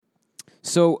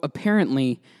So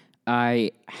apparently, I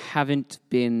haven't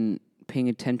been paying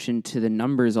attention to the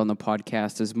numbers on the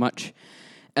podcast as much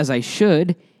as I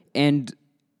should, and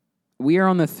we are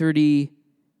on the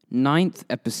 39th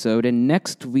episode, and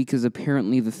next week is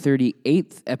apparently the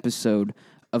 38th episode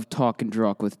of Talk and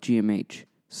Rock with GMH.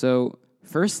 So,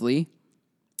 firstly,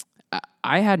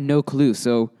 I had no clue,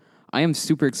 so I am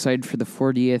super excited for the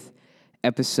 40th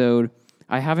episode.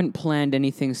 I haven't planned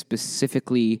anything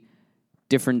specifically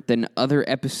different than other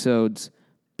episodes,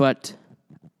 but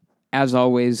as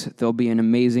always, there'll be an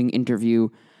amazing interview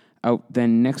out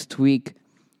then next week.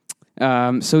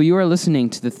 So you are listening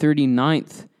to the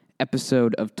 39th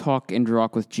episode of Talk and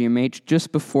Rock with GMH.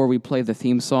 Just before we play the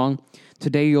theme song,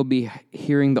 today you'll be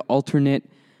hearing the alternate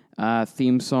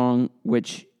theme song,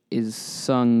 which is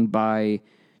sung by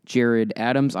Jared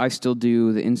Adams. I still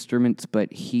do the instruments,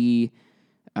 but he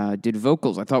did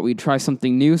vocals. I thought we'd try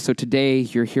something new, so today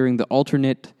you're hearing the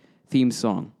alternate theme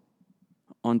song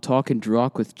on Talk and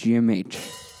Rock with GMH.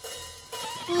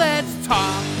 Let's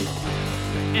talk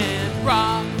and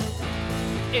rock.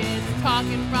 It's Talk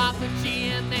and Rock with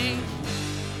GMH.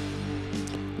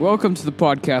 Welcome to the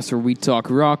podcast where we talk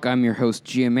rock. I'm your host,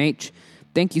 GMH.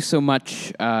 Thank you so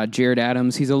much, Jared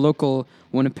Adams. He's a local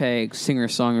Winnipeg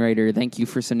singer-songwriter. Thank you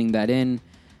for sending that in.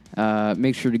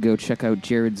 Make sure to go check out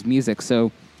Jared's music.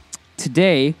 So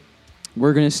today,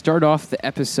 we're going to start off the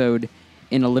episode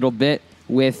in a little bit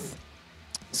with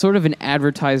sort of an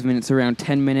advertisement. It's around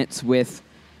 10 minutes with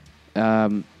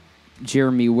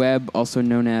Jeremy Webb, also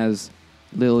known as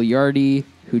Lil Yachty,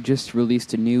 who just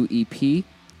released a new EP,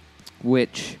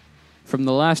 which from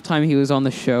the last time he was on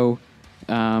the show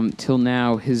till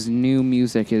now, his new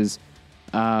music is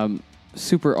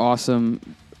super awesome.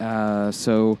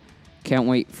 So can't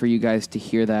wait for you guys to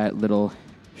hear that little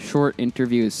short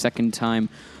interview, his second time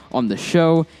on the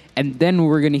show. And then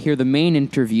we're going to hear the main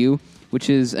interview, which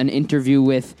is an interview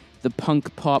with the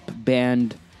punk pop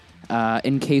band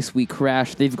In Case We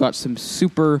Crash. They've got some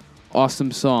super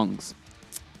awesome songs.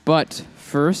 But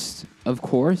first, of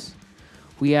course,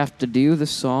 we have to do the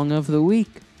song of the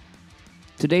week.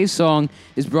 Today's song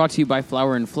is brought to you by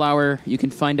Flower and Flower. You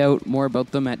can find out more about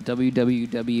them at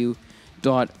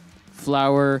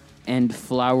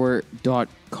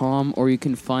www.flowerandflower.com, or you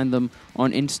can find them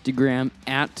on Instagram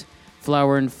at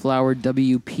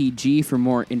flowerandflowerwpg for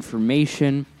more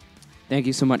information. Thank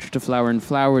you so much to Flower and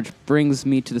Flower, which brings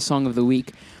me to the song of the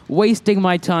week, Wasting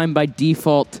My Time by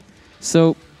Default.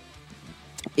 So,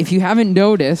 if you haven't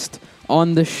noticed,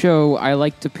 on the show, I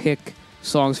like to pick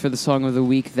songs for the song of the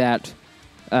week that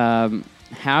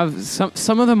have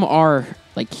some of them are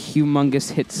like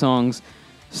humongous hit songs.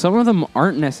 Some of them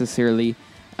aren't necessarily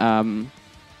the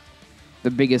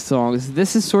biggest songs.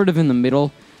 This is sort of in the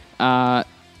middle.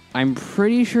 I'm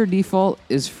pretty sure Default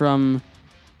is from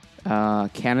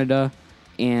Canada,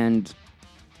 and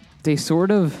they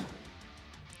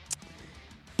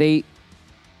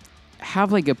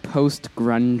have like a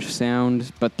post-grunge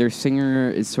sound, but their singer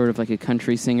is sort of like a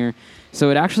country singer. So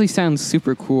it actually sounds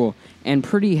super cool and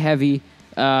pretty heavy.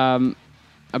 I'm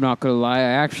not going to lie, I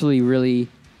actually really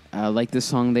like this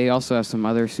song. They also have some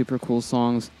other super cool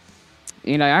songs.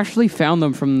 And I actually found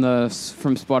them from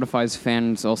Spotify's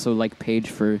fans also like page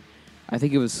for, I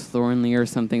think it was Thornley or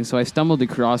something. So I stumbled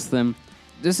across them.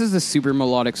 This is a super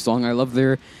melodic song. I love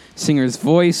their singer's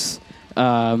voice.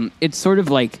 It's sort of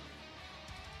like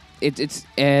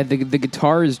the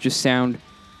guitars just sound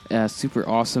super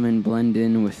awesome and blend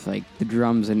in with like the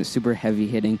drums, and it's super heavy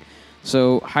hitting.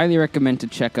 So highly recommend to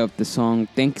check out the song.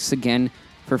 Thanks again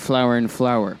for Flower and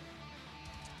Flower.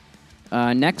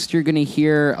 Next, you're going to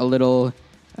hear a little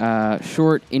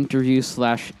short interview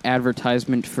 /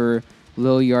 advertisement for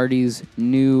Lil Yachty's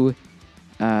new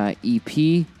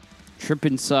EP, Trip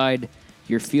Inside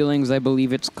Your Feelings, I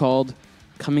believe it's called.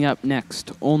 Coming up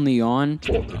next, only on...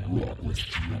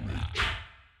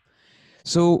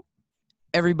 So,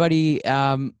 everybody,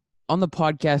 on the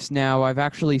podcast now, I've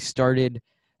actually started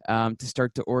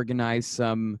to organize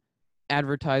some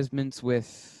advertisements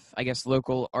with, I guess,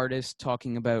 local artists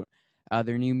talking about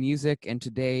their new music. And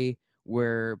today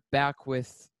we're back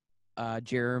with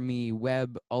Jeremy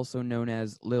Webb, also known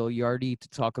as Lil Yachty, to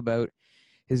talk about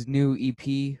his new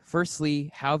EP. Firstly,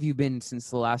 how have you been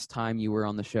since the last time you were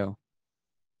on the show?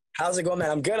 How's it going, man?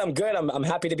 I'm good. I'm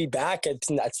happy to be back.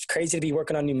 It's crazy to be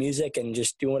working on new music and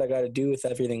just doing what I got to do with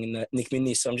everything in the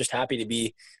community. So I'm just happy to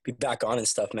be back on and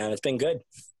stuff, man. It's been good.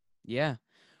 Yeah.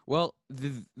 Well,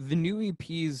 the new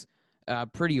EP's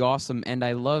pretty awesome, and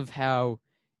I love how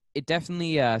it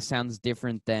definitely sounds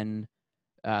different than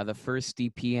the first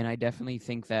EP, and I definitely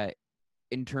think that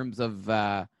in terms of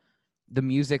the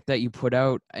music that you put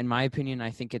out, in my opinion,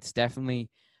 I think it's definitely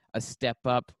a step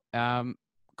up.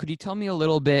 Could you tell me a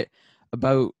little bit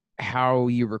about how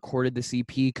you recorded this EP?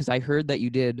 Because I heard that you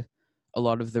did a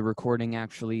lot of the recording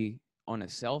actually on a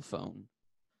cell phone.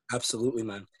 Absolutely,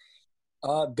 man.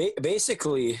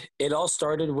 Basically, it all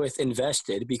started with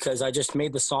Invested because I just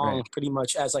made the song pretty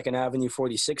much as like an Avenue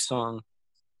 46 song,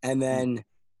 and then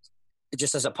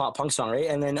just as a pop punk song, right?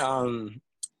 And then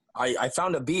I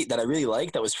found a beat that I really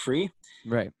liked that was free,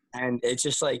 Right. and it's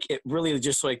just like it really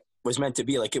just like was meant to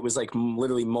be. Like it was like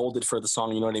literally molded for the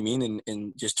song, you know what I mean?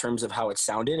 In just terms of how it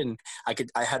sounded, and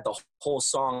I had the whole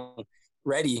song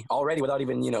ready already without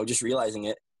even just realizing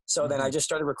it. So then I just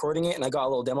started recording it, and I got a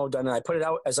little demo done, and I put it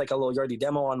out as like a little Yardy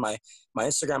demo on my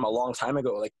Instagram a long time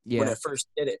ago, like when I first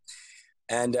did it.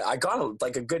 And I got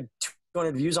like a good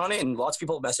 200 views on it, and lots of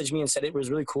people messaged me and said it was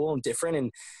really cool and different.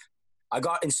 And I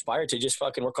got inspired to just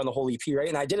fucking work on the whole EP, right?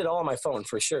 And I did it all on my phone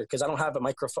for sure, because I don't have a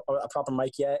microphone, a proper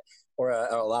mic yet, or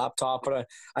a laptop, but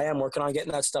I am working on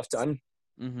getting that stuff done.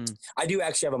 Mm-hmm. I do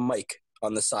actually have a mic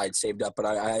on the side saved up, but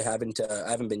I haven't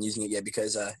been using it yet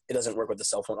because it doesn't work with the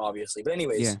cell phone, obviously. But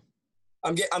anyways,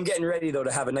 I'm getting ready though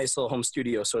to have a nice little home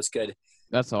studio, so it's good.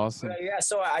 That's awesome. But,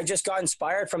 so I just got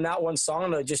inspired from that one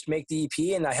song to just make the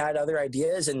EP, and I had other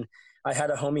ideas, and I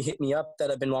had a homie hit me up that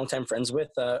I've been longtime friends with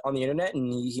on the internet,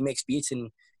 and he makes beats,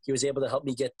 and he was able to help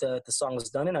me get the songs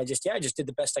done. And I just did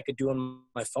the best I could do on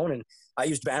my phone, and I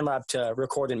used BandLab to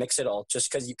record and mix it all, just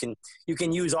because you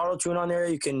can use auto-tune on there,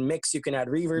 you can mix, you can add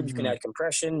reverb, you can add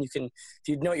compression, if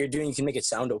you know what you're doing, you can make it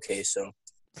sound okay. So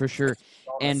for sure.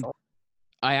 And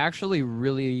I actually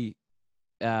really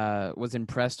was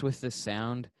impressed with the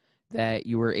sound that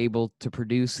you were able to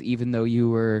produce, even though you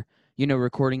were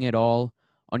recording it all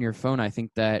on your phone. I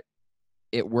think that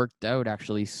it worked out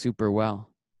actually super well.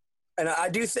 And I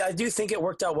do think it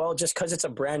worked out well just because it's a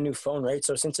brand new phone, right?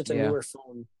 So since it's a newer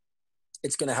phone,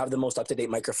 it's going to have the most up-to-date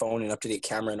microphone and up-to-date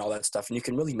camera and all that stuff. And you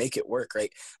can really make it work,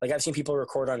 right? Like I've seen people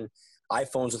record on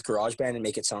iPhones with GarageBand and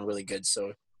make it sound really good.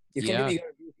 So you can really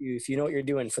if you know what you're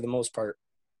doing for the most part.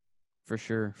 For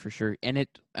sure. And it,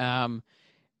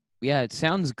 it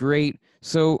sounds great.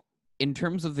 So in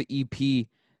terms of the EP,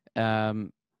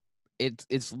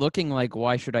 it's looking like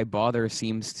Why Should I Bother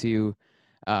seems to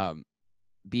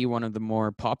be one of the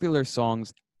more popular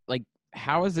songs. Like,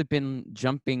 how has it been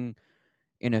jumping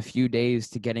in a few days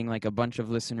to getting like a bunch of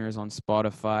listeners on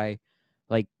Spotify,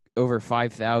 like over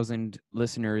 5,000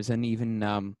 listeners, and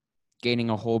even gaining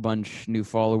a whole bunch new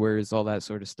followers, all that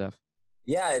sort of stuff?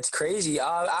 Yeah, it's crazy.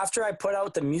 After I put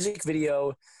out the music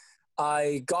video,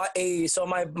 I got so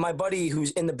my buddy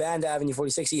who's in the band Avenue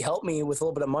 46, he helped me with a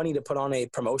little bit of money to put on a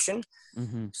promotion.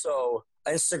 Mm-hmm. So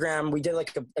Instagram, we did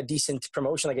like a decent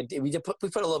promotion. We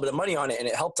put a little bit of money on it, and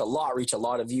it helped a lot, reach a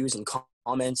lot of views and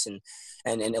comments, and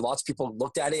lots of people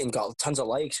looked at it and got tons of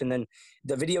likes. And then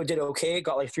the video did okay. It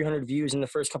got like 300 views in the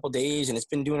first couple of days, and it's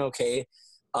been doing okay.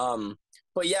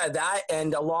 But yeah, that,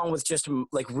 and along with just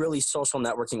like really social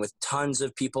networking with tons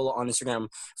of people on Instagram,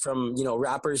 from,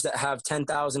 rappers that have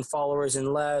 10,000 followers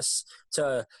and less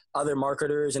to other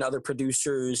marketers and other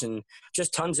producers and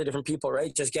just tons of different people,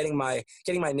 right? Just getting my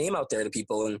name out there to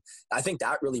people. And I think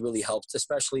that really, really helped,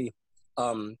 especially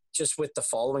just with the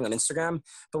following on Instagram.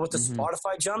 But with the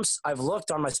Spotify jumps, I've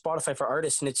looked on my Spotify for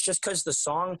artists, and it's just because the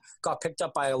song got picked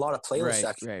up by a lot of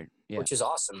playlists, which is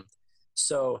awesome.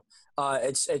 So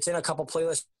it's in a couple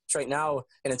playlists right now,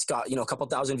 and it's got a couple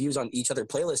thousand views on each other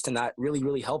playlist, and that really,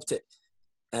 really helped it.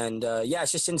 And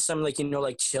it's just in some like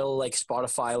chill, like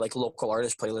Spotify, like local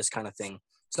artist playlist kind of thing.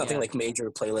 It's nothing like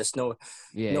major playlist, no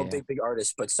big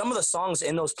artists, but some of the songs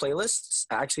in those playlists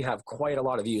actually have quite a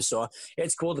lot of views. So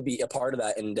it's cool to be a part of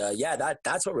that. And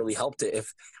that's what really helped it.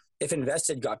 If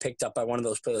Invested got picked up by one of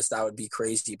those playlists, that would be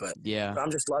crazy. But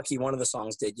I'm just lucky one of the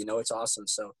songs did. It's awesome.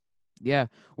 So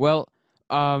well.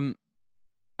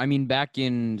 I mean, back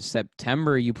in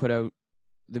September, you put out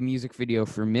the music video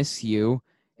for Miss You,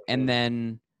 and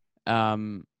then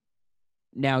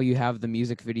now you have the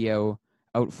music video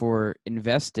out for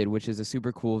Invested, which is a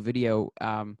super cool video.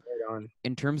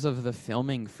 In terms of the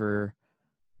filming or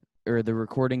the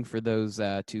recording for those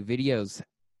two videos,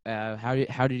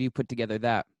 how did you put together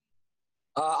that?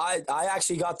 I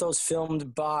actually got those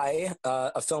filmed by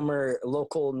a filmer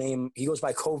local named, he goes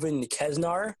by Kovin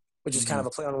Kesnar, which is kind of a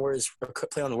play on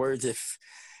words if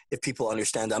people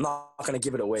understand that. I'm not going to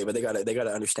give it away, but they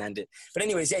gotta understand it. But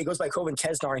anyways, he goes by Kovin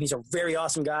Kesnar, and he's a very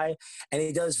awesome guy, and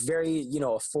he does very,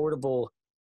 affordable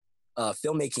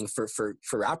filmmaking for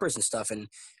rappers and stuff. And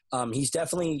he's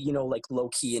definitely, you know, like low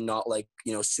key and not like,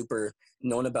 you know, super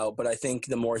known about. But I think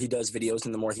the more he does videos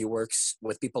and the more he works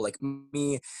with people like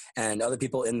me and other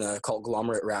people in the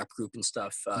conglomerate rap group and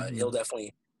stuff, he'll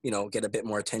definitely, you know, get a bit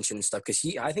more attention and stuff. Cause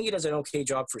I think he does an okay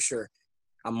job for sure.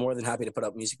 I'm more than happy to put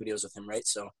up music videos with him. Right.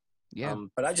 So, Yeah.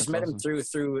 but I just met him through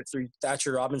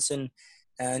Thatcher Robinson,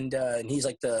 and he's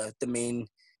like the main,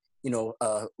 you know,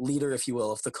 leader, if you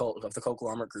will, of the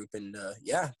conglomerate group. And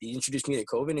yeah, he introduced me to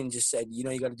Coven and just said, you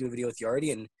know, you got to do a video with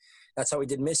Yardy, and that's how we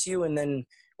did Miss You. And then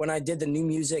when I did the new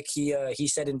music, he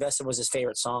said Invested was his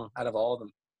favorite song out of all of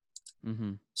them.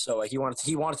 Mm-hmm. So he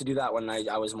wanted to do that one.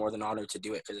 I was more than honored to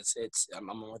do it, because I'm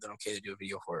more than okay to do a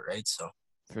video for it, right? So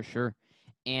For sure.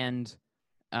 And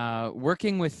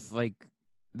working with like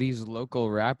these local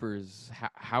rappers,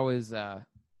 how has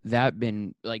that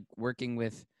been, like working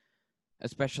with,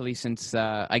 especially since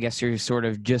I guess you're sort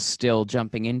of just still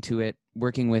jumping into it,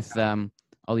 working with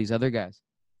all these other guys?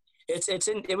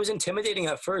 It was intimidating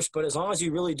at first, but as long as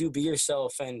you really do be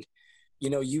yourself, and you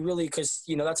know, you really, because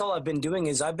you know, that's all I've been doing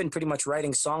is I've been pretty much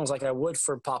writing songs like I would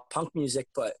for pop punk music,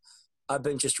 but I've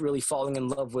been just really falling in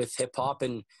love with hip hop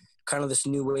and kind of this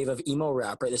new wave of emo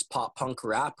rap, right? This pop punk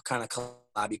rap kind of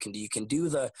collab you can do. You can do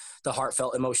the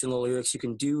heartfelt, emotional lyrics. You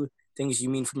can do things you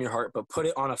mean from your heart, but put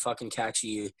it on a fucking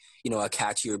catchy, you know, a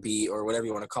catchier beat or whatever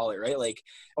you want to call it, right? Like,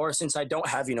 or since I don't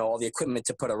have, you know, all the equipment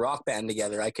to put a rock band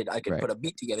together, I could Right. put a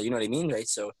beat together. You know what I mean, right?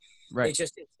 So Right.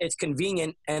 it's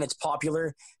convenient and it's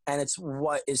popular and it's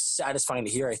what is satisfying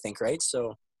to hear, I think, right?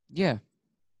 So Yeah,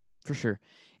 for sure.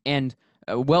 And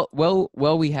well,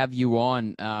 we have you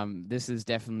on. This is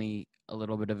definitely a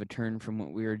little bit of a turn from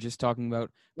what we were just talking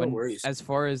about. no But worries. as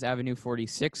far as Avenue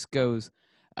 46 goes,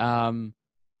 do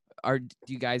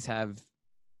you guys have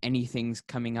anything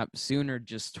coming up soon, or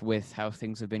just with how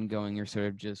things have been going, you're sort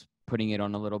of just putting it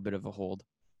on a little bit of a hold?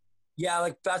 Yeah,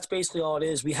 like that's basically all it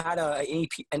is. We had an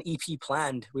EP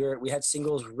planned. We had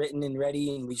singles written and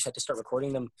ready, and we just had to start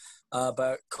recording them.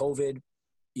 But COVID,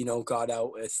 you know, got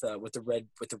out with the red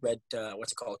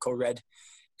what's it called, Code Red,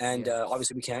 and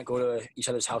obviously we can't go to each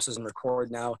other's houses and record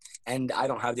now. And I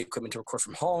don't have the equipment to record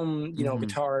from home, you know,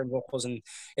 guitar and vocals, and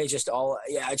it's just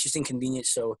it's just inconvenient.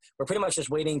 So we're pretty much just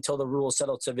waiting till the rules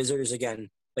settle to visitors again,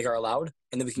 like are allowed,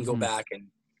 and then we can go back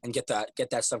and get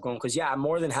that stuff going. Because I'm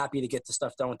more than happy to get the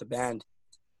stuff done with the band.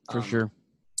 For sure.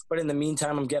 But in the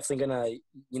meantime, I'm definitely gonna,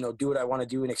 you know, do what I want to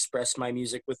do and express my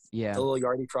music with the Lil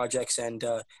Yardy projects, and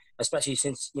especially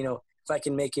since, you know, if I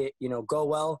can make it, you know, go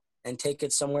well and take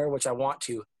it somewhere, which I want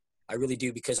to, I really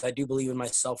do, because I do believe in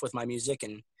myself with my music,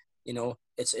 and you know,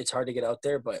 it's hard to get out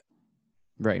there, but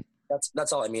Right.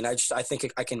 That's all I mean. I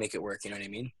think I can make it work. You know what I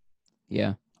mean?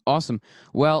 Yeah. Awesome.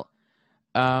 Well,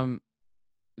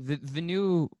 the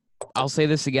new, I'll say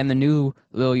this again, the new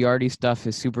Lil Yardy stuff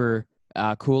is super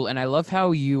cool, and I love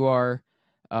how you are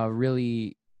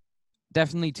really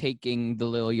definitely taking the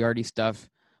Lil Yardy stuff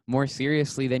more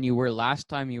seriously than you were last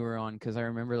time you were on, because I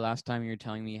remember last time you were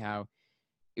telling me how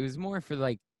it was more for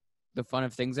like the fun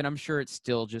of things, and I'm sure it's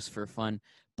still just for fun,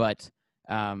 but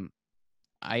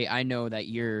I know that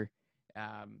you're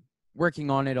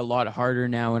working on it a lot harder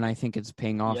now, and I think it's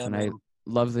paying off, and man. I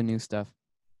love the new stuff.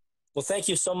 Well, thank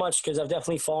you so much, because I've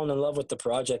definitely fallen in love with the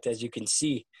project, as you can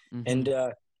see.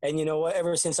 And you know what?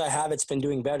 Ever since I have, it's been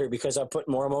doing better, because I put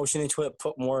more emotion into it,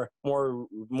 put more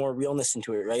realness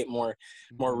into it, right? More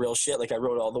real shit. Like I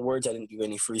wrote all the words. I didn't do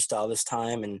any freestyle this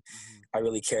time, and I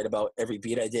really cared about every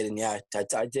beat I did. And yeah,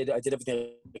 I did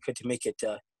everything I could to make it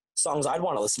songs I'd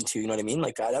want to listen to. You know what I mean?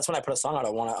 Like that's when I put a song out, I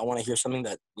want to hear something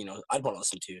that, you know, I'd want to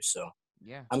listen to. So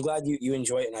yeah, I'm glad you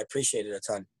enjoy it, and I appreciate it a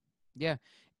ton. Yeah,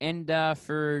 and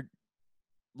for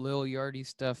Lil Yardy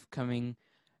stuff coming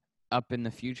up in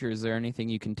the future, is there anything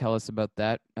you can tell us about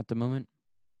that at the moment?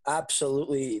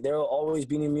 Absolutely. There will always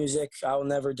be new music. I will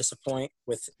never disappoint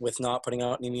with not putting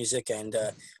out new music. And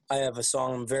I have a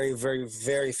song I'm very, very,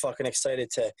 very fucking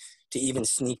excited to even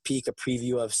sneak peek a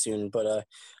preview of soon. But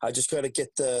I just got to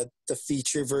get the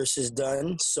feature verses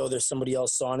done, so there's somebody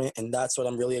else on it, and that's what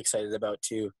I'm really excited about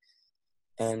too.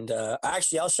 And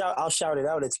actually, I'll shout it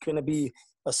out. It's going to be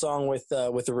a song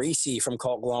with Racy from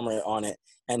Conglomerate on it,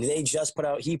 and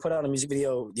he put out a music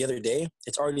video the other day.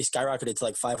 It's already skyrocketed to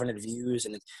like 500 views,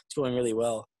 and it's going really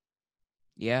well.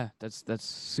 Yeah, that's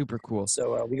super cool.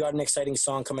 So we got an exciting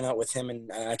song coming out with him,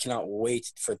 and I cannot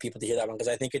wait for people to hear that one, because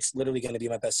I think it's literally going to be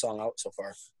my best song out so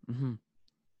far.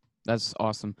 That's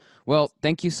awesome. Well,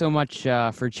 thank you so much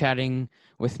for chatting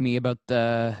with me about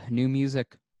the new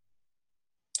music.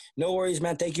 No worries,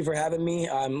 man. Thank you for having me.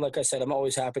 Like I said, I'm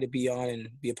always happy to be on and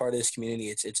be a part of this community.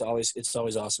 It's always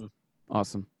awesome.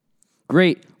 Awesome.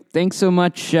 Great. Thanks so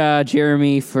much,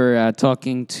 Jeremy, for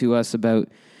talking to us about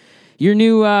your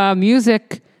new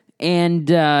music. And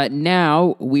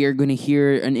now we are going to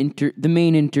hear the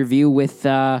main interview with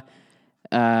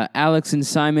Alex and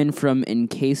Simon from In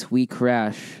Case We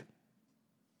Crash.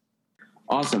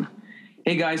 Awesome.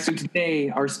 Hey guys, so today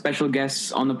our special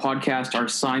guests on the podcast are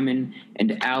Simon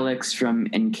and Alex from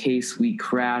In Case We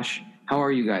Crash. How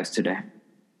are you guys today?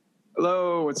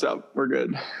 Hello, what's up? We're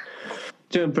good.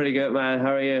 Doing pretty good, man.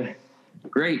 How are you?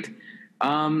 Great.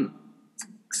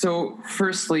 So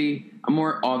firstly, a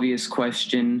more obvious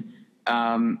question.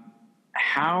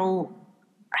 How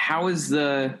has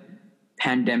the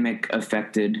pandemic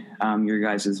affected your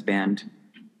guys' band?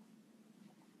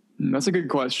 That's a good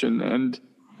question. And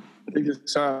I think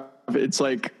it's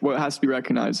like what has to be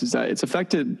recognized is that it's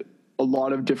affected a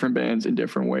lot of different bands in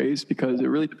different ways because it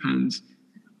really depends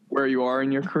where you are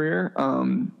in your career.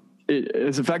 It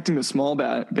is affecting the small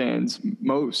bands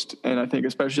most. And I think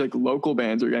especially like local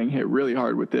bands are getting hit really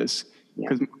hard with this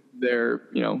because their,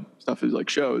 stuff is like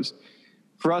shows.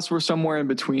 For us, we're somewhere in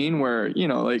between where,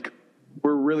 like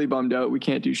we're really bummed out. We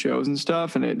can't do shows and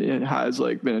stuff. And it has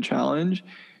like been a challenge,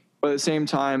 but at the same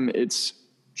time, it's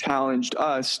challenged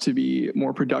us to be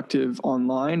more productive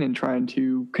online and trying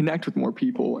to connect with more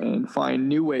people and find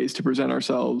new ways to present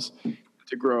ourselves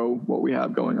to grow what we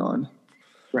have going on.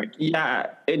 Right. Yeah,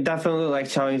 it definitely like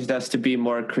challenged us to be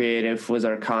more creative with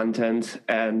our content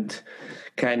and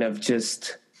kind of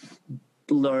just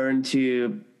learn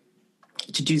to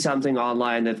do something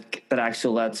online that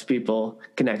actually lets people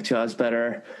connect to us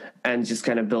better and just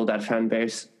kind of build that fan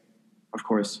base. Of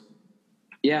course.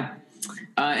 Yeah.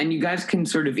 And you guys can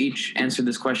sort of each answer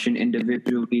this question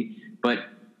individually, but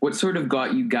what sort of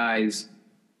got you guys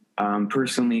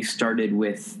personally started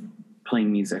with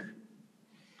playing music?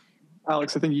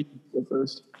 Alex, I think you go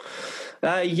first.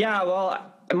 Well,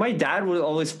 my dad would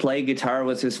always play guitar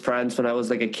with his friends when I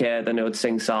was like a kid, and they would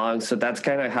sing songs. So that's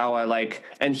kind of how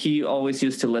and he always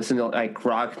used to listen to like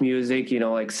rock music,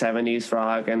 like 70s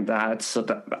rock and that. So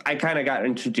I kind of got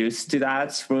introduced to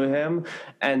that through him.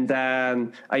 And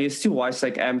then I used to watch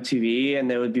like MTV, and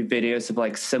there would be videos of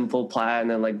like Simple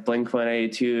Plan and like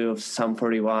Blink-182, Sum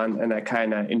 41. And that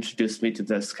kind of introduced me to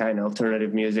this kind of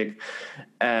alternative music.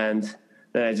 And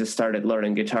then I just started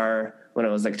learning guitar when I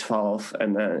was like 12,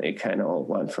 and then it kind of all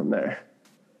went from there.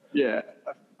 Yeah,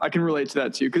 I can relate to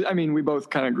that too. Cause we both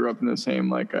kind of grew up in the same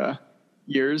like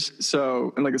years.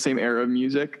 So, in like the same era of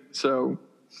music. So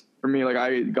for me, like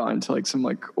I got into like some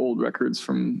like old records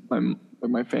from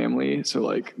my family. So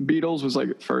like Beatles was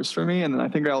like first for me. And then I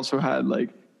think I also had like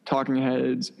Talking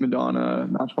Heads, Madonna,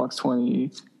 Matchbox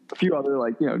 20, a few other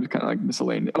like, just kind of like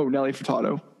miscellaneous. Oh, Nelly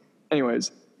Furtado.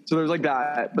 Anyways. So there's like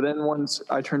that, but then once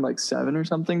I turned like 7 or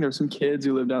something, there's some kids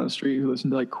who live down the street who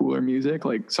listen to like cooler music,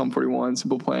 like Sum 41,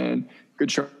 Simple Plan,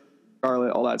 Good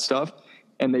Charlotte, all that stuff.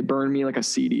 And they burned me like a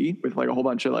CD with like a whole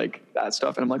bunch of like that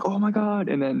stuff. And I'm like, oh my God.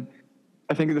 And then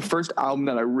I think the first album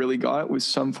that I really got was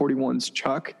Sum 41's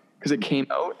Chuck, because it came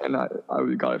out and I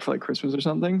got it for like Christmas or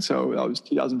something. So that was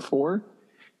 2004.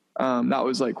 That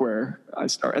was like where I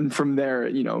started. And from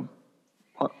there,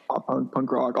 pop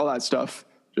punk rock, all that stuff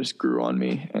just grew on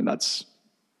me, and that's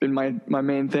been my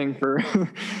main thing for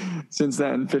since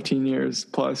then, 15 years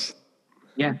plus.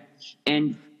 Yeah.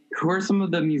 And who are some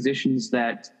of the musicians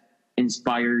that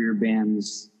inspire your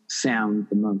band's sound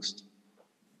the most?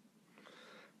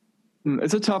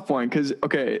 It's a tough one because,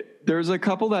 there's a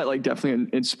couple that like definitely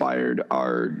inspired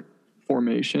our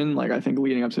formation. Like I think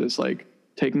leading up to this, like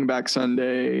Taking Back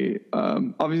Sunday,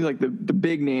 obviously like the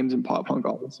big names in pop punk,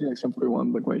 obviously like Sum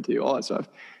 41, Blink-182, all that stuff.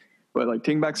 But like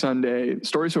Taking Back Sunday,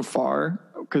 Story So Far,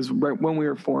 because right when we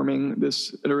were forming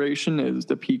this iteration is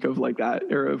the peak of like that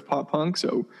era of pop punk.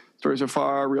 So Story So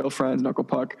Far, Real Friends, Knuckle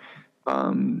Puck,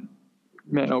 Man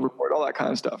Overboard, all that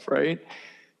kind of stuff, right?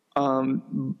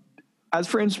 As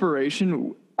for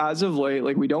inspiration, as of late,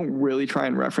 like we don't really try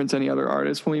and reference any other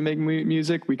artists when we make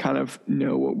music. We kind of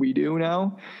know what we do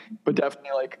now, but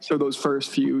definitely like, so those first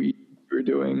few we were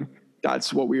doing,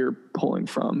 that's what we were pulling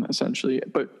from essentially.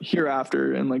 But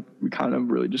hereafter, and like we kind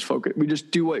of really just focus, we just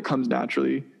do what comes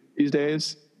naturally these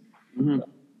days. Mm-hmm.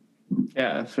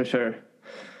 Yeah, for sure.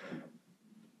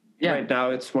 Yeah. Right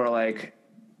now it's more like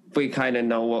we kind of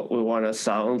know what we want to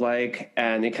sound like,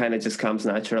 and it kind of just comes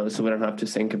naturally, so we don't have to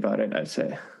think about it, I'd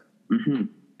say.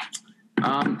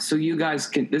 Mm-hmm. So you guys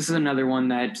this is another one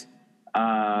that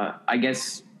I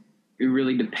guess it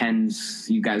really depends.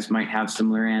 You guys might have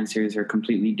similar answers or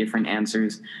completely different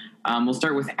answers. We'll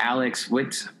start with Alex.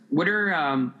 What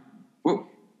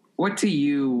to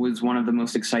you was one of the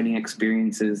most exciting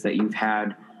experiences that you've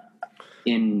had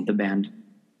in the band?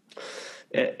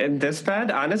 In this band,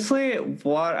 honestly,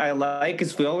 what I like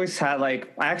is we always had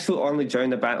like, I actually only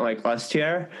joined the band like last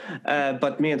year,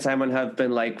 but me and Simon have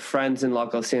been like friends in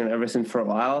local scene ever since for a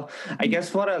while. I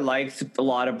guess what I liked a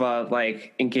lot about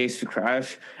like In Case We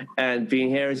Crash and being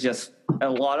here is just a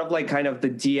lot of like kind of the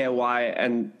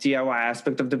DIY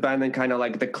aspect of the band and kind of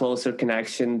like the closer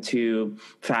connection to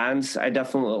fans. I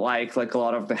definitely like a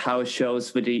lot of the house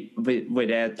shows with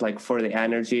it, like for the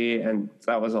energy, and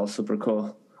that was all super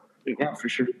cool. Yeah, for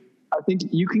sure. I think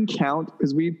you can count,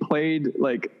 because we played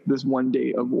like this one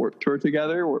date of Warped Tour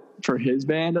together for his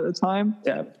band at the time.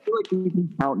 Yeah, I feel like we can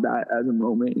count that as a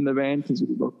moment in the band because we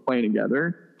were both playing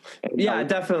together. And yeah,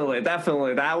 definitely.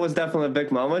 That was definitely a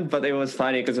big moment, but it was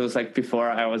funny because it was like before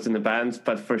I was in the band,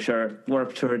 but for sure,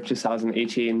 Warped Tour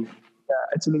 2018. Yeah,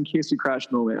 it's an In Case We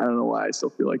Crash moment. I don't know why I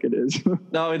still feel like it is.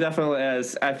 No, it definitely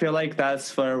is. I feel like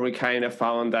that's where we kind of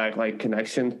found that like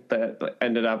connection that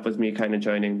ended up with me kind of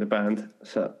joining the band.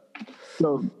 So yeah,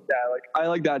 like I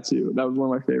like that too. That was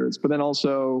one of my favorites. But then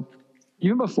also,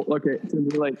 even before, okay,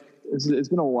 like it's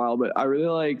been a while, but I really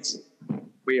liked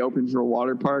we opened for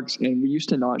water parks, and we used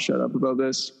to not shut up about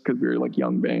this because we were like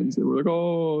young bands and we're like,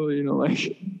 oh,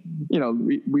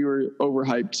 we were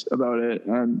overhyped about it.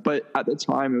 But at the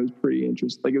time, it was pretty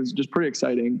interesting. Like it was just pretty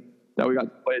exciting that we got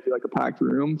to play to like a packed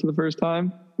room for the first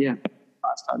time. Yeah.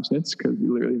 Last time since, because we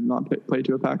literally have not played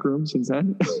to a packed room since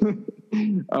then.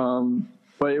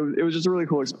 But it was just a really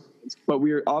cool experience. But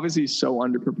we were obviously so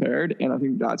underprepared, and I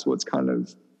think that's what's kind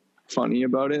of funny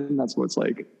about it, and that's what's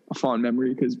like a fond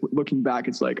memory, because looking back,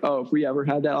 it's like, oh, if we ever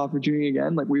had that opportunity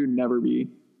again, like we would never be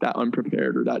that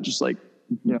unprepared, or that just like,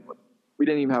 we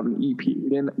didn't even have an EP. We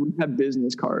didn't have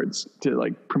business cards to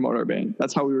like promote our band.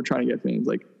 That's how we were trying to get fans.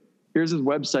 Like, here's this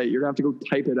website, you're gonna have to go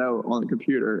type it out on the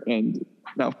computer and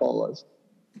now follow us.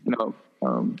 So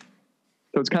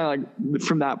it's kind of like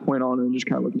from that point on, and just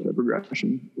kind of looking at the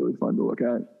progression, really fun to look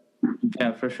at.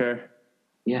 yeah, for sure.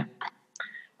 Yeah.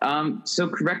 So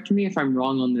correct me if I'm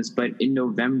wrong on this, but in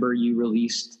November you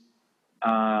released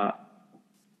an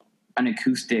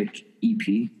acoustic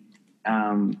EP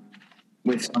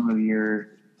with some of your.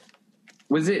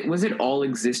 Was it all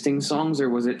existing songs, or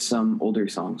was it some older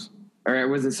songs, or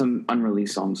was it some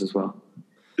unreleased songs as well?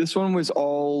 This one was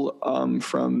all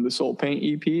from the Soul Paint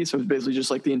EP, so it's basically just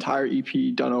like the entire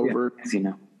EP done over. Yeah, I see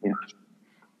now. Yeah.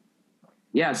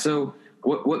 Yeah. So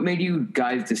what made you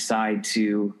guys decide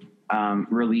to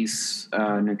release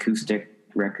an acoustic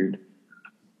record?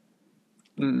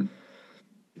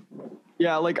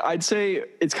 Yeah, like I'd say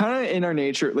it's kind of in our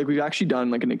nature. Like we've actually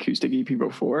done like an acoustic EP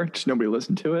before, just nobody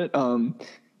listened to it.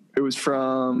 It was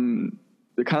from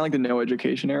the kind of like the No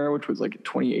Education era, which was like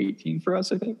 2018 for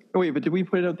us, I think. Oh wait, but did we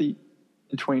put it out in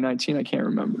 2019? I can't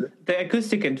remember. The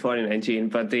acoustic in 2019,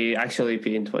 but the actual EP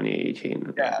in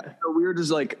 2018. Yeah, so we were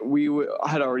just like I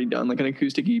had already done like an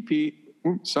acoustic EP.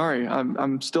 Oops, sorry,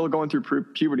 I'm still going through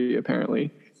puberty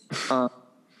apparently, at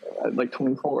like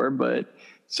 24. But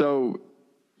so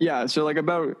yeah, so like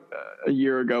about a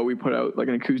year ago, we put out like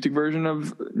an acoustic version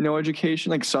of No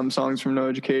Education, like some songs from No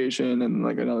Education and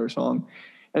like another song.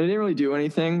 And it didn't really do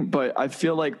anything, but I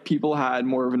feel like people had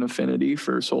more of an affinity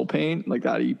for Soul Paint, like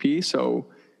that EP. So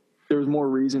there was more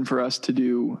reason for us to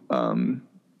do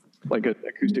like an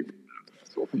acoustic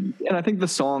Soul Paint EP. And I think the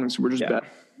songs were just better.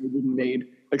 They didn't made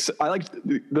like, so I liked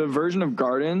the version of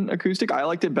Garden acoustic. I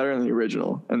liked it better than the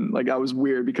original, and like that was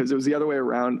weird because it was the other way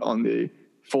around on the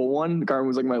full one. Garden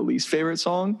was like my least favorite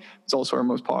song. It's also our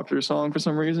most popular song for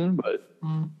some reason, but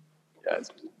yeah, it's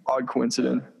an odd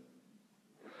coincidence.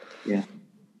 Yeah.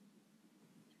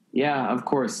 Yeah, of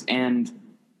course. And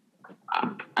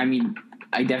I mean,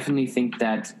 I definitely think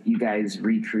that you guys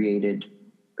recreated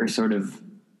or sort of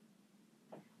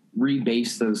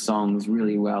rebased those songs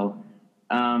really well.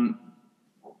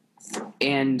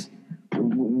 And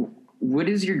what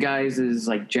is your guys'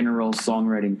 like general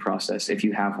songwriting process, if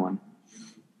you have one?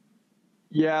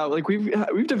 Yeah, like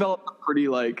we've developed a pretty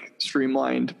like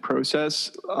streamlined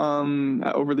process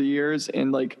over the years,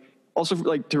 and like also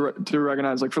like to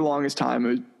recognize like for the longest time it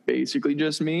was basically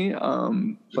just me,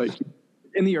 like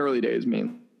in the early days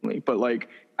mainly, but like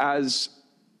as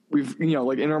we've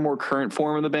like in our more current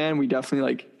form of the band, we definitely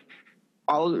like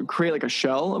I'll create like a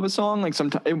shell of a song. Like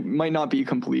sometimes it might not be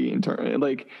complete in turn,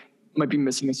 like might be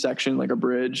missing a section like a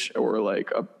bridge, or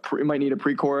like it might need a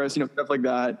pre-chorus, stuff like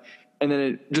that. And then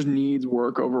it just needs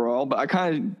work overall. But I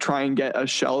kind of try and get a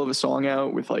shell of a song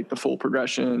out with like the full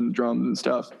progression, drums and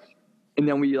stuff. And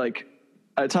then we like,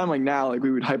 at a time like now, like we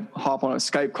would hop on a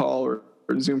Skype call or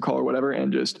a Zoom call or whatever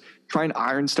and just try and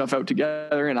iron stuff out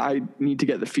together. And I need to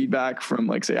get the feedback from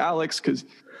like say Alex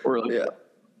or like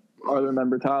our other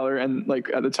member Tyler. And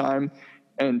like at the time,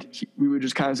 and we would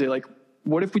just kind of say like,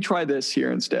 what if we try this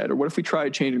here instead? Or what if we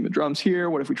tried changing the drums here?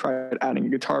 What if we tried adding a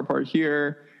guitar part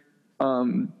here?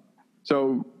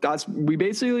 So we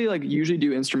basically like usually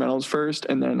do instrumentals first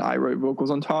and then I write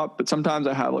vocals on top, but sometimes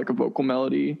I have like a vocal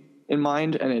melody in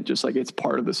mind and it just like, it's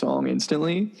part of the song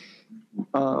instantly.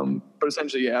 But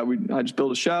essentially, yeah, I just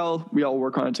build a shell. We all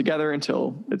work on it together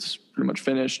until it's pretty much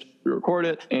finished. We record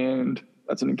it, and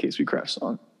that's an In Case We Crash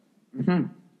song. Mm-hmm.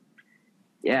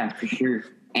 Yeah, for sure.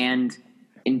 And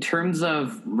in terms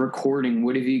of recording,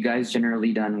 what have you guys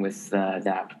generally done with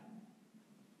that?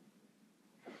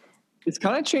 It's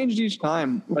kind of changed each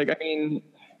time. Like, I mean,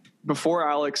 before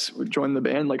Alex would join the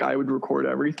band, like I would record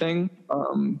everything.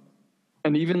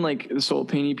 And even like the Soul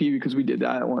Pain EP, because we did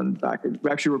that one back.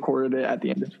 We actually recorded it at the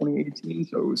end of 2018,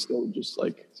 so it was still just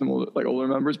like some older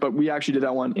members. But we actually did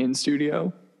that one in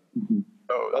studio. Mm-hmm.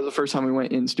 So that was the first time we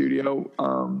went in studio.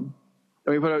 And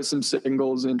we put out some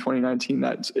singles in 2019.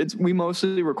 We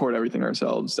mostly record everything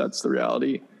ourselves. That's the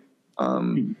reality.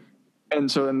 And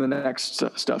so then the next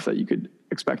stuff that you could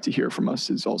expect to hear from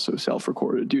us is also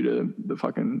self-recorded due to the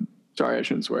fucking, sorry, I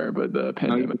shouldn't swear, but the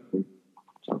pandemic.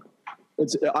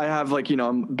 I have like,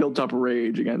 built up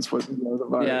rage against what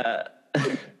about yeah.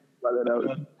 Let it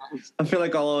out. I feel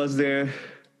like all of us do.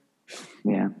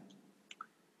 Yeah.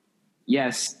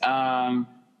 Yes. And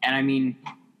I mean,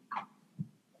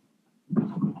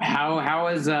 how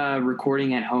has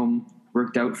recording at home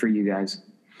worked out for you guys?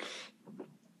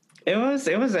 It was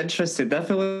interesting.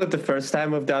 Definitely the first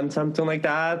time we've done something like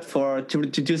that. To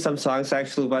do some songs, I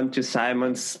actually went to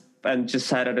Simon's and just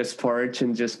sat at his porch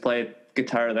and just played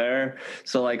guitar there,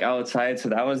 so like outside. So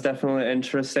that was definitely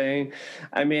interesting.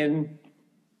 I mean,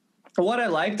 what I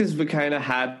liked is we kind of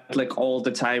had like all the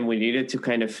time we needed to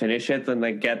kind of finish it and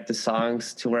like get the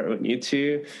songs to where we need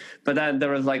to. But then there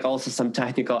was like also some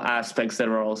technical aspects that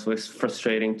were also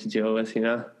frustrating to deal with,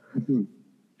 Mm-hmm.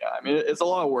 Yeah, I mean, it's a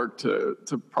lot of work to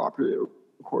properly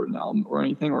record an album or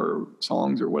anything or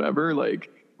songs or whatever. Like,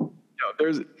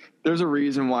 there's a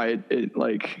reason why it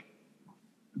like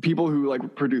people who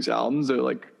like produce albums, they're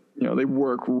like, they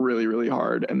work really, really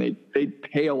hard and they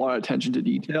pay a lot of attention to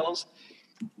details.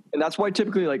 And that's why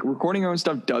typically like recording your own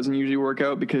stuff doesn't usually work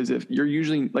out, because if you're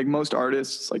usually like most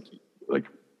artists, like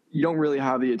you don't really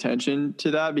have the attention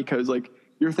to that because like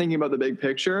you're thinking about the big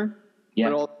picture. Yeah.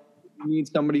 But you need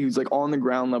somebody who's like on the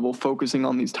ground level focusing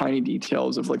on these tiny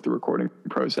details of like the recording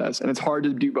process. And it's hard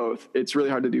to do both. It's really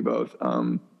hard to do both.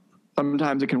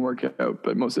 Sometimes it can work out,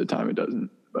 but most of the time it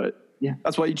doesn't. But yeah,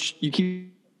 that's why you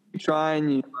keep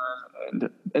trying, and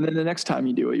then the next time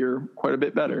you do it, you're quite a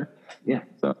bit better. Yeah.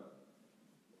 So.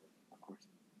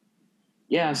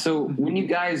 Yeah. So when you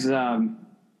guys, I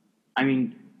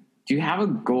mean, do you have a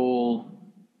goal?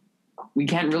 We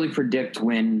can't really predict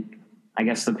when, I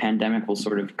guess, the pandemic will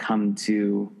sort of come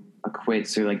to a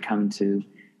quits or like come to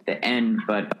the end.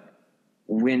 But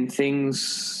when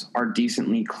things are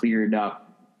decently cleared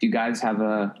up, do you guys have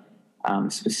a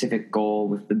specific goal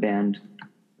with the band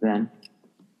then?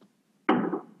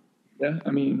 Yeah, I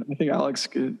mean, I think Alex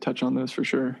could touch on this for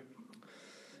sure.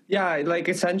 Yeah, like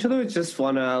essentially we just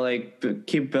want to like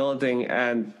keep building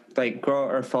and like grow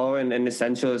our following and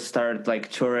essentially start like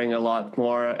touring a lot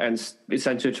more and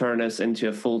essentially turn this into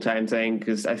a full-time thing,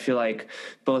 because I feel like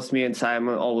both me and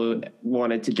Simon, all we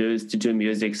wanted to do is to do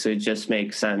music, so it just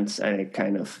makes sense and it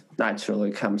kind of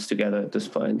naturally comes together at this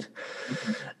point.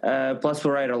 Plus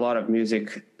we write a lot of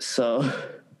music, so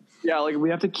yeah, like we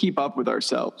have to keep up with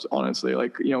ourselves, honestly.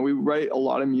 Like, we write a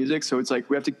lot of music, so it's like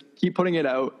we have to keep putting it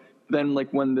out. Then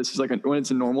like when this is like when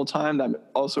it's a normal time, that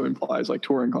also implies like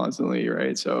touring constantly,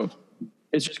 right? So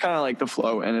it's just kind of like the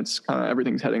flow, and it's kind of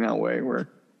everything's heading that way where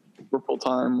we're full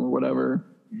time or whatever.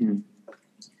 Mm-hmm.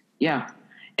 Yeah,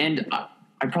 and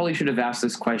I probably should have asked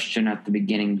this question at the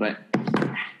beginning, but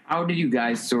how did you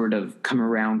guys sort of come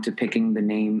around to picking the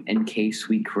name In Case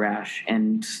We Crash,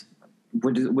 and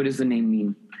what does the name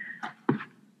mean?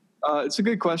 It's a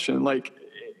good question. Like,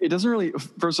 it doesn't really.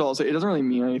 First of all, I'll say it doesn't really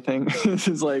mean anything. This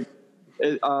is like.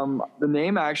 The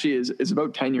name actually is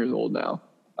about 10 years old now,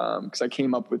 because I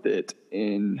came up with it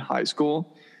in high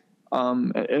school.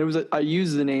 And it was I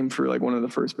used the name for like one of the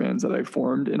first bands that I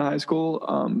formed in high school,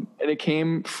 and it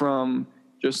came from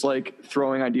just like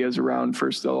throwing ideas around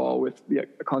first of all with the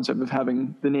concept of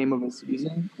having the name of a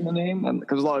season in the name, and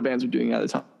because a lot of bands are doing it at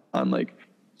the time, like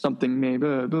something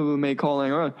may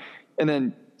calling, and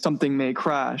then something may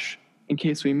crash, in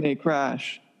case we may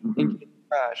crash. Mm-hmm.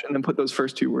 Crash, and then put those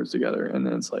first two words together, and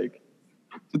then it's like,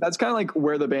 so that's kind of like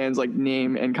where the band's like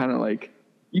name and kind of like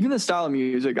even the style of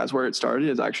music, that's where it started,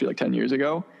 is actually like 10 years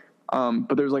ago.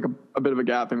 But there's like a bit of a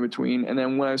gap in between. And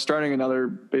then when I was starting another,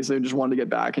 basically just wanted to get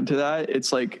back into that.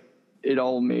 It's like, it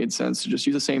all made sense to just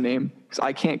use the same name, because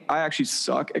I actually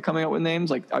suck at coming up with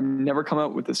names. Like, I've never come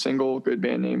up with a single good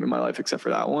band name in my life except for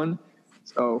that one.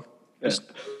 So just,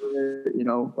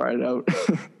 write it out.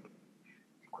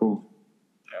 Cool.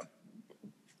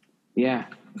 Yeah,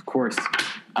 of course.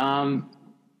 And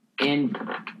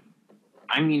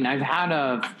I mean, I've had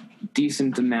a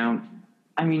decent amount.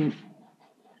 I mean,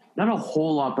 not a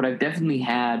whole lot, but I've definitely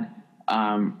had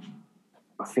a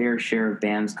fair share of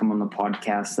bands come on the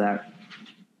podcast that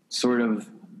sort of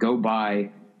go by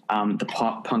the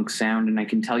pop punk sound. And I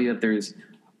can tell you that there's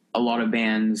a lot of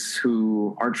bands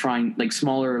who are trying, like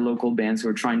smaller local bands who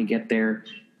are trying to get there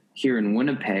here in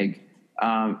Winnipeg.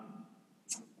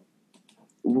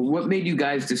 What made you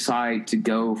guys decide to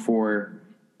go for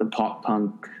the pop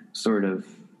punk sort of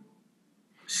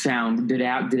sound? Did it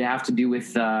have to do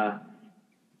with, I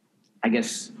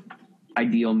guess,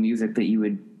 ideal music that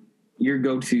your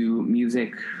go-to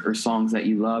music or songs that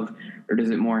you love, or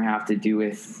does it more have to do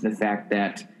with the fact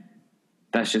that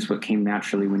that's just what came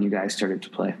naturally when you guys started to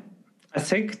play? I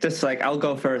think I'll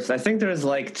go first. I think there's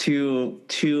like two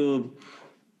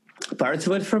parts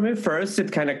of it for me. First,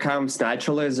 it kind of comes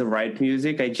naturally as a write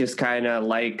music. I just kind of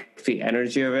like the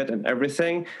energy of it and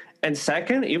everything. And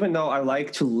second, even though I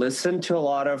like to listen to a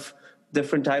lot of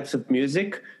different types of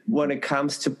music, when it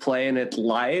comes to playing it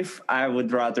live, I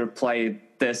would rather play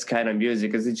this kind of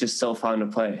music because it's just so fun to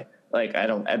play. Like,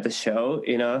 at the show,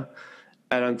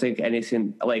 I don't think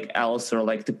anything like else or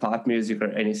like the pop music or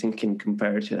anything can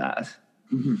compare to that.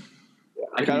 Mm-hmm.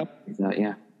 I don't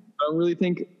really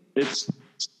think it's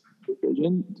a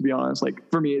decision, to be honest. Like,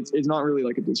 for me, it's not really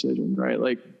like a decision, right?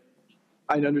 Like,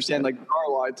 I understand like there are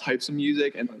a lot of types of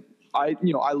music, and I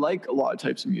like a lot of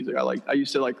types of music. I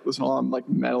used to like listen to like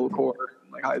metalcore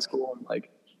in like high school, and like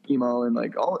emo, and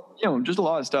like all, just a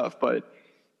lot of stuff. But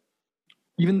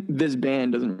even this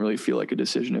band doesn't really feel like a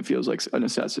decision. It feels like a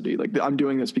necessity. Like, I'm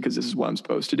doing this because this is what I'm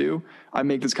supposed to do. I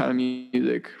make this kind of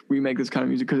music. We make this kind of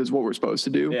music because it's what we're supposed to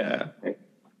do. Yeah.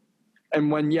 And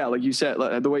when, like you said,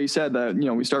 the way you said that,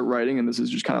 we start writing and this is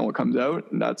just kind of what comes out,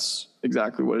 and that's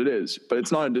exactly what it is. But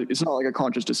it's not like a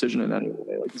conscious decision in any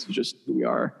way. Like, this is just who we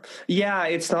are. Yeah,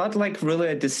 it's not like really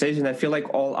a decision. I feel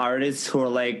like all artists who are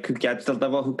like, who get to the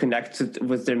level, who connect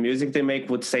with their music they make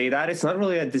would say that. It's not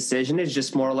really a decision. It's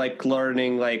just more like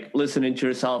learning, like listening to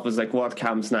yourself is like what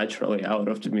comes naturally out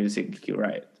of the music you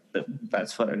write.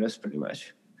 That's what it is pretty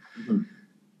much.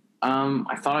 Mm-hmm.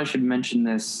 I thought I should mention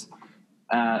this.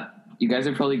 You guys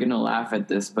are probably going to laugh at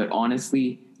this, but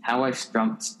honestly, how I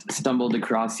stumbled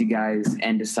across you guys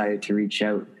and decided to reach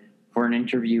out for an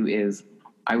interview is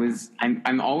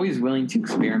I'm always willing to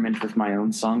experiment with my own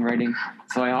songwriting.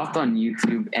 So I hopped on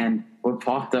YouTube, and what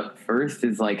popped up first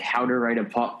is like how to write a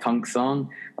pop punk song.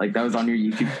 Like, that was on your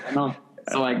YouTube channel.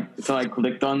 So I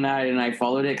clicked on that and I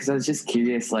followed it because I was just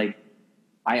curious. Like,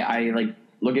 I like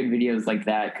look at videos like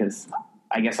that because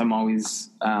I guess I'm always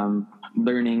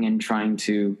learning and trying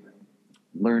to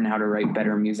learn how to write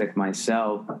better music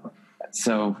myself.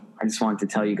 So I just wanted to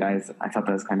tell you guys, I thought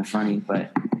that was kind of funny,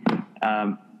 but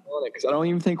because I don't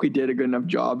even think we did a good enough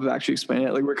job of actually explaining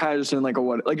it. Like, we're kind of just in like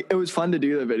it was fun to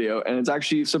do the video, and it's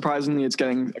actually surprisingly it's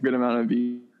getting a good amount of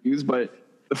views. But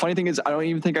the funny thing is, I don't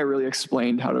even think I really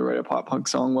explained how to write a pop punk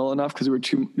song well enough because we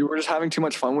were just having too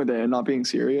much fun with it and not being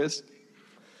serious.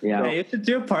 Yeah, you should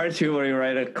do a part 2 where you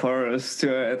write a chorus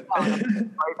to it.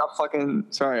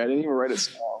 Sorry, I didn't even write a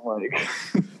song. Like,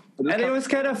 and it was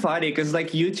kind of funny because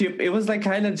like YouTube, it was like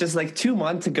kind of just like 2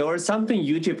 months ago or something.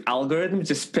 YouTube algorithm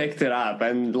just picked it up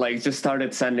and like just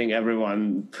started sending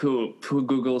everyone who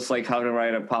Googles like how to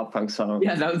write a pop punk song.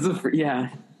 Yeah, that was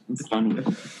it's funny.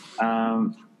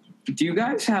 Do you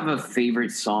guys have a favorite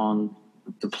song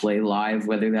to play live,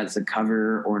 whether that's a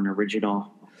cover or an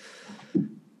original?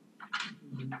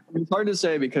 It's hard to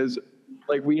say because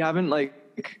like we haven't like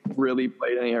really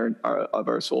played any of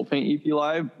our Soul Paint EP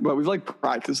live, but we've like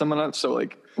practiced some enough. So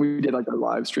like we did like our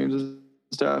live streams and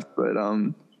stuff. But I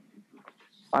don't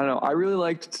know. I really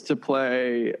liked to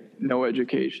play No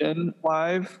Education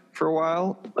live for a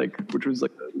while, like which was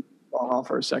like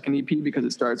off our second EP because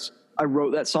it starts. I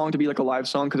wrote that song to be like a live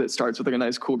song because it starts with like a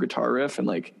nice cool guitar riff and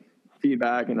like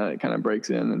feedback, and then it kind of breaks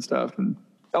in and stuff, and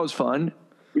that was fun.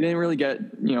 We didn't really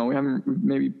get, we haven't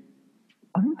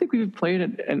I don't think we've played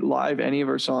it live any of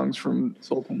our songs from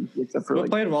Soul Paint except for we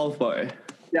played Wolf Boy.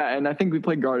 Yeah, and I think we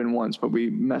played Garden once, but we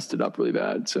messed it up really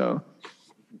bad. So,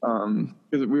 because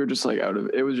we were just like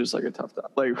it was just like a tough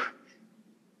time. Like,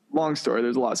 long story,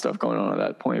 there's a lot of stuff going on at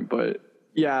that point, but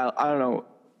yeah, I don't know.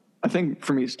 I think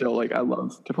for me still, like, I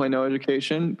love to play No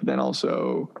Education, but then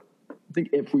also I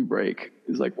think If We Break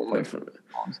is like one of my favorite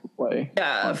songs to play.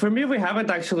 Yeah, for me, we haven't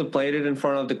actually played it in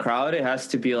front of the crowd. It has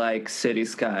to be like City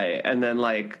Sky, and then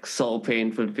like Soul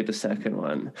Paint would be the second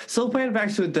one. Soul Paint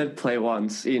actually did play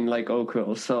once in like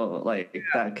Oakville, so like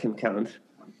that can count.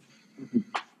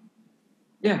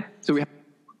 Yeah. So we have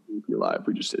EP live.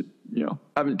 We just did,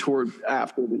 haven't toured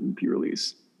after the EP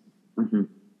release. Mm-hmm.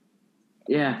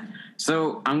 Yeah.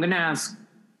 So I'm going to ask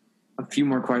a few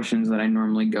more questions that I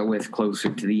normally go with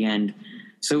closer to the end.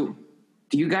 So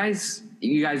do you guys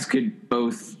could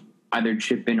both either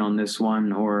chip in on this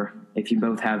one, or if you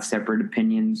both have separate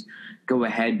opinions, go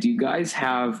ahead. Do you guys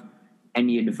have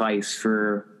any advice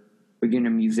for beginner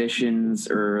musicians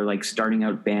or like starting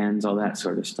out bands, all that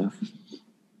sort of stuff?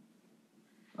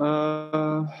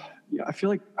 Yeah, I feel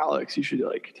like Alex, you should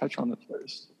like touch on this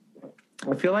first.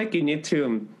 I feel like you need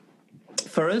to.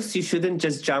 First, you shouldn't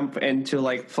just jump into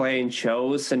like playing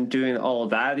shows and doing all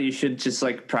that. You should just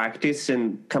like practice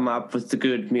and come up with the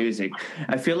good music.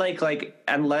 I feel like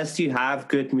unless you have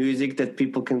good music that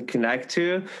people can connect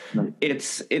to,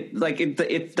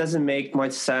 it doesn't make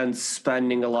much sense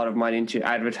spending a lot of money into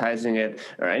advertising it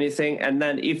or anything. And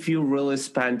then if you really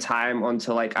spend time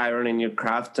onto like ironing your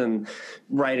craft and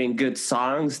writing good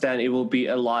songs, then it will be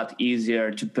a lot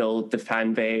easier to build the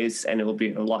fan base, and it will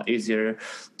be a lot easier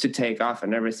to take off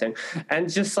and everything.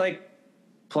 And just like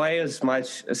play as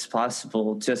much as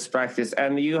possible, just practice.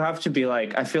 And you have to be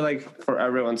like, I feel like for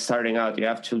everyone starting out, you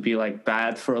have to be like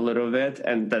bad for a little bit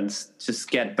and then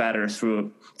just get better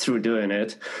through doing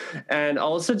it. And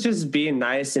also just being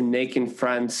nice and making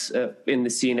friends in the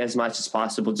scene as much as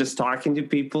possible, just talking to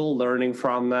people, learning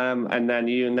from them. And then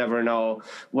you never know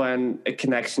when a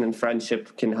connection and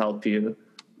friendship can help you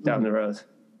down the road.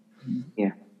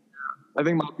 Yeah. I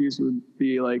think my piece would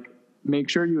be like, make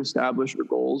sure you establish your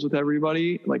goals with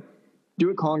everybody. Like, do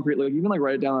it concrete. Like, even like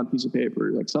write it down on a piece of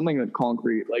paper, like something like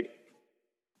concrete. Like,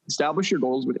 establish your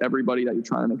goals with everybody that you're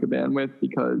trying to make a band with,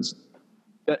 because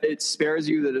it spares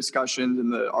you the discussions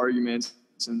and the arguments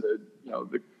and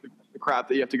the crap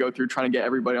that you have to go through trying to get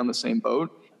everybody on the same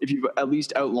boat. If you've at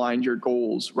least outlined your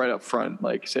goals right up front,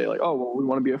 like say like, oh, well, we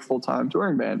want to be a full-time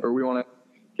touring band, or we want to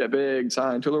get big,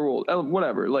 sign to the world,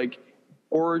 whatever. Like,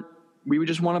 or we would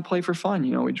just want to play for fun.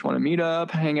 We just want to meet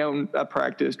up, hang out at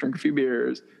practice, drink a few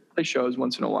beers, play shows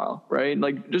once in a while, right?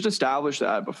 Like, just establish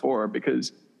that before,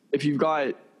 because if you've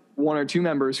got one or two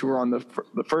members who are on the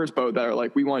first boat that are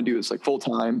like, we want to do this like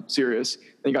full-time, serious,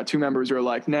 then you got two members who are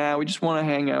like, nah, we just want to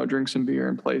hang out, drink some beer,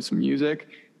 and play some music.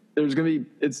 There's gonna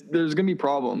be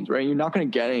problems, right? You're not gonna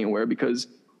get anywhere, because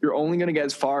you're only gonna get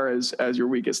as far as your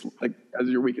weakest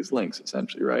links,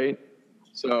 essentially, right?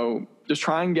 So just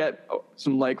try and get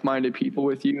some like-minded people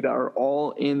with you that are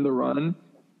all in the run,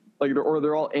 like, or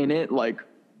they're all in it, like,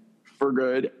 for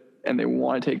good, and they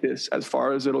want to take this as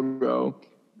far as it'll go.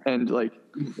 And like,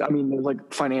 I mean, there's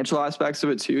like financial aspects of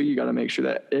it too. You got to make sure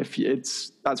that if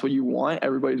that's what you want,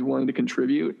 everybody's willing to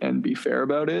contribute and be fair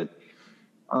about it.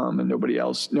 And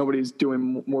nobody's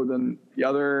doing more than the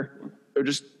other. They're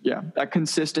just, that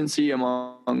consistency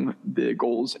among the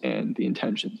goals and the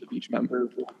intentions of each member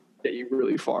will get you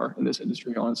really far in this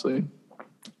industry, honestly.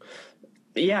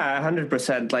 Yeah,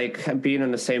 100%. Like, being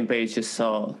on the same page is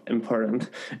so important.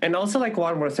 And also, like,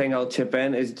 one more thing I'll chip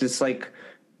in is just like,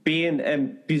 being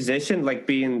a musician, like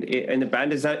being in a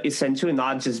band, is that essentially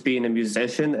not just being a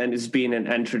musician, and it's being an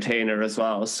entertainer as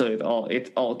well. So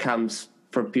it all comes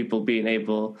from people being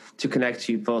able to connect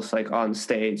to you both like on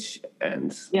stage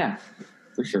and yeah,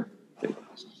 for sure.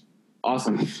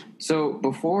 Awesome. So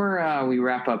before we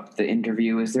wrap up the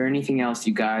interview, is there anything else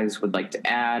you guys would like to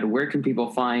add? Where can people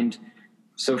find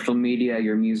social media,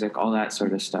 your music, all that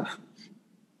sort of stuff?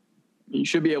 You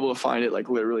should be able to find it like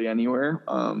literally anywhere.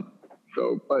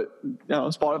 But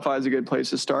Spotify is a good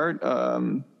place to start.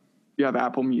 You have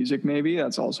Apple Music, maybe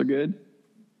that's also good.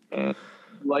 And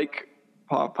like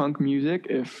pop punk music,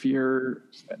 if you're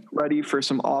ready for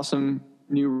some awesome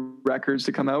new records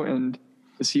to come out and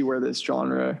to see where this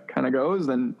genre kind of goes,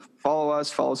 then follow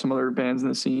us, follow some other bands in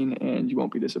the scene, and you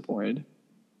won't be disappointed.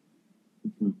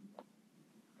 Mm-hmm.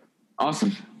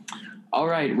 Awesome. All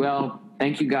right. Well,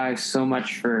 thank you guys so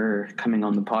much for coming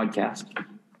on the podcast.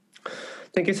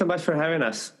 Thank you so much for having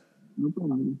us. No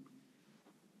problem.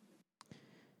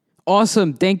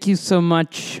 Awesome. Thank you so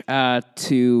much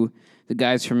to the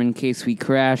guys from In Case We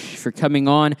Crash for coming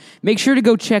on. Make sure to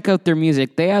go check out their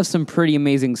music. They have some pretty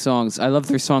amazing songs. I love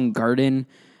their song Garden.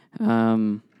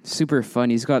 Super fun.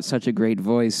 He's got such a great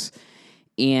voice.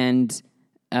 And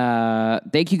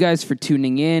thank you guys for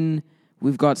tuning in.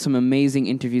 We've got some amazing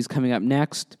interviews coming up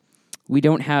next. We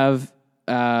don't have...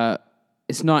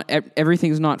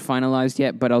 everything's not finalized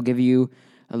yet, but I'll give you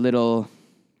a little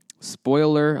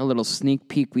spoiler, a little sneak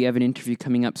peek. We have an interview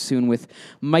coming up soon with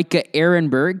Micah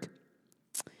Ehrenberg,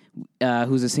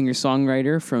 who's a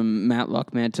singer-songwriter from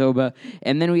Matlock, Manitoba.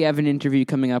 And then we have an interview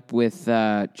coming up with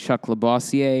Chuck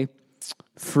Labossiere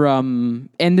and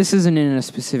this isn't in a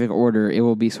specific order, it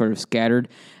will be sort of scattered,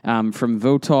 from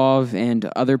Votov and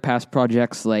other past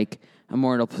projects like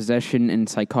Immortal Possession and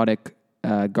Psychotic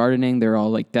Gardening. They're all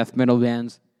like death metal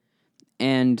bands.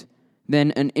 And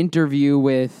then an interview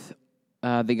with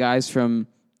the guys from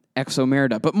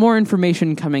Exomerida. But more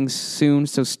information coming soon,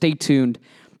 so stay tuned.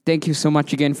 Thank you so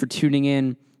much again for tuning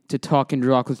in to Talk and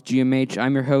Rock with GMH.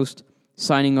 I'm your host,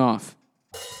 signing off.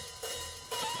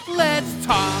 Let's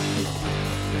talk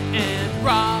and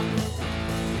rock.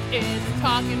 It's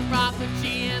Talking Rock with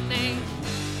GMH.